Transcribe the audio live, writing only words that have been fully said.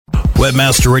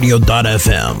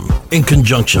Webmasterradio.fm, in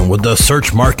conjunction with the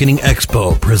Search Marketing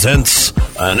Expo, presents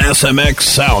an SMX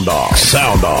Sound Off.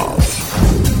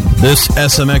 This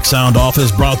SMX Sound Off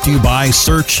is brought to you by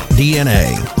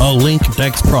SearchDNA, a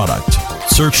LinkDex product.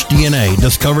 SearchDNA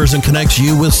discovers and connects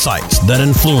you with sites that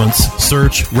influence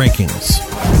search rankings.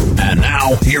 And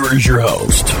now, here is your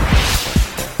host.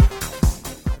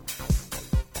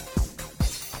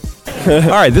 All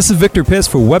right, this is Victor Piss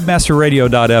for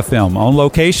WebmasterRadio.fm, on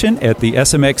location at the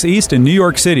SMX East in New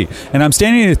York City. And I'm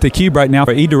standing at the Cube right now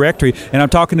for eDirectory, and I'm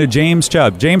talking to James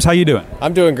Chubb. James, how you doing?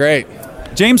 I'm doing great.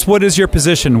 James, what is your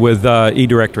position with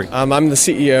eDirectory? I'm the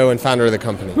CEO and founder of the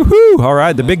company. Woohoo! All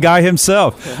right, the big guy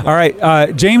himself. All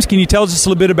right, James, can you tell us a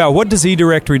little bit about what does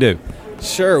eDirectory do?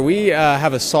 Sure. We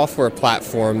have a software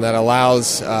platform that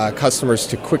allows customers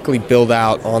to quickly build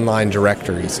out online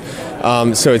directories.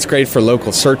 So it's great for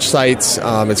local search sites.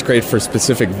 It's great for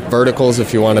specific verticals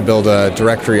if you want to build a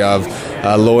directory of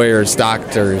lawyers,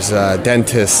 doctors,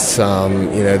 dentists,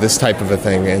 this type of a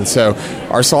thing. And so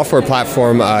our software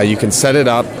platform, you can set it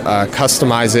up,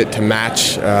 customize it to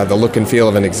match the look and feel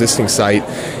of an existing site,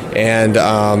 and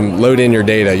load in your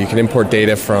data. You can import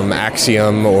data from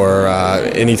Axiom or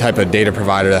any type of data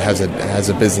provider that has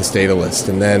a business data list.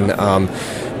 And then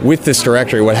with this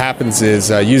directory, what happens is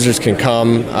users can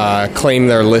come, claim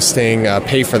their listing,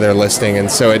 pay for their listing, and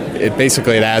so it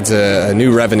basically adds a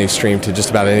new revenue stream to just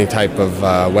about any type of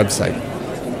website.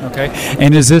 Okay.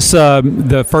 And is this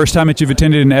the first time that you've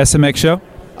attended an SMX show?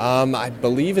 I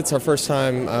believe it's our first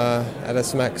time at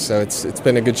SMX, so it's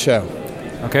been a good show.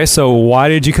 Okay, so why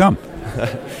did you come?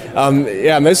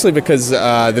 Mostly because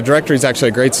the directory is actually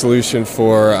a great solution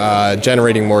for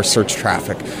generating more search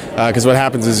traffic. Because what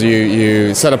happens is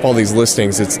you set up all these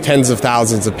listings. It's tens of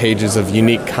thousands of pages of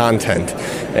unique content.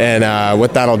 And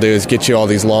what that'll do is get you all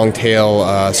these long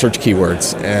tail search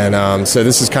keywords. And so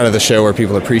this is kind of the show where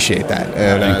people appreciate that.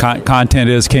 And content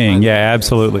is king. Yeah,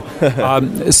 absolutely.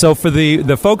 So for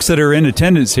the folks that are in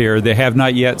attendance here, they have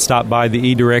not yet stopped by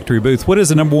the eDirectory booth, what is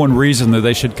the number one reason that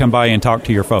they should come by and talk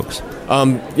to your folks?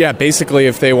 Basically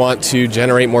if they want to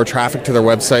generate more traffic to their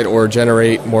website or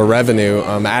generate more revenue,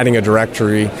 adding a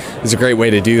directory is a great way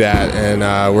to do that, and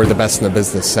we're the best in the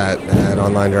business at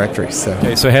online directories. So.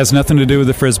 Okay, so it has nothing to do with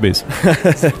the Frisbees.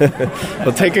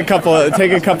 Well, take a couple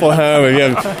home.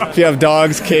 If you have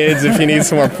dogs, kids, if you need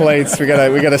some more plates, we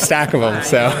got a stack of them.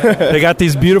 So they got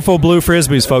these beautiful blue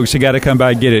Frisbees, folks. You got to come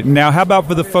by and get it. Now, how about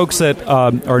for the folks that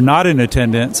are not in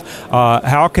attendance?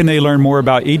 How can they learn more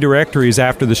about eDirectories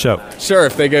after the show? Sure,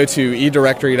 if they go to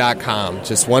edirectory.com,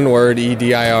 just one word,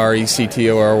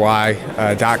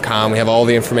 edirectory.com. We have all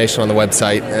the information on the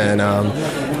website,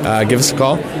 and give us a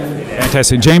call.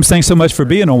 Fantastic. James, thanks so much for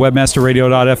being on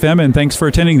WebmasterRadio.fm, and thanks for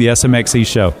attending the SMXE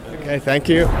show. Okay, thank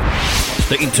you.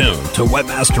 Stay tuned to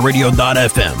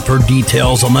WebmasterRadio.fm for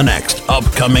details on the next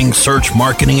upcoming Search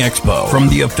Marketing Expo from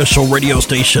the official radio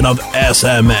station of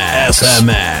SMX,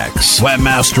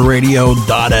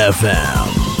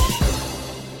 WebmasterRadio.fm.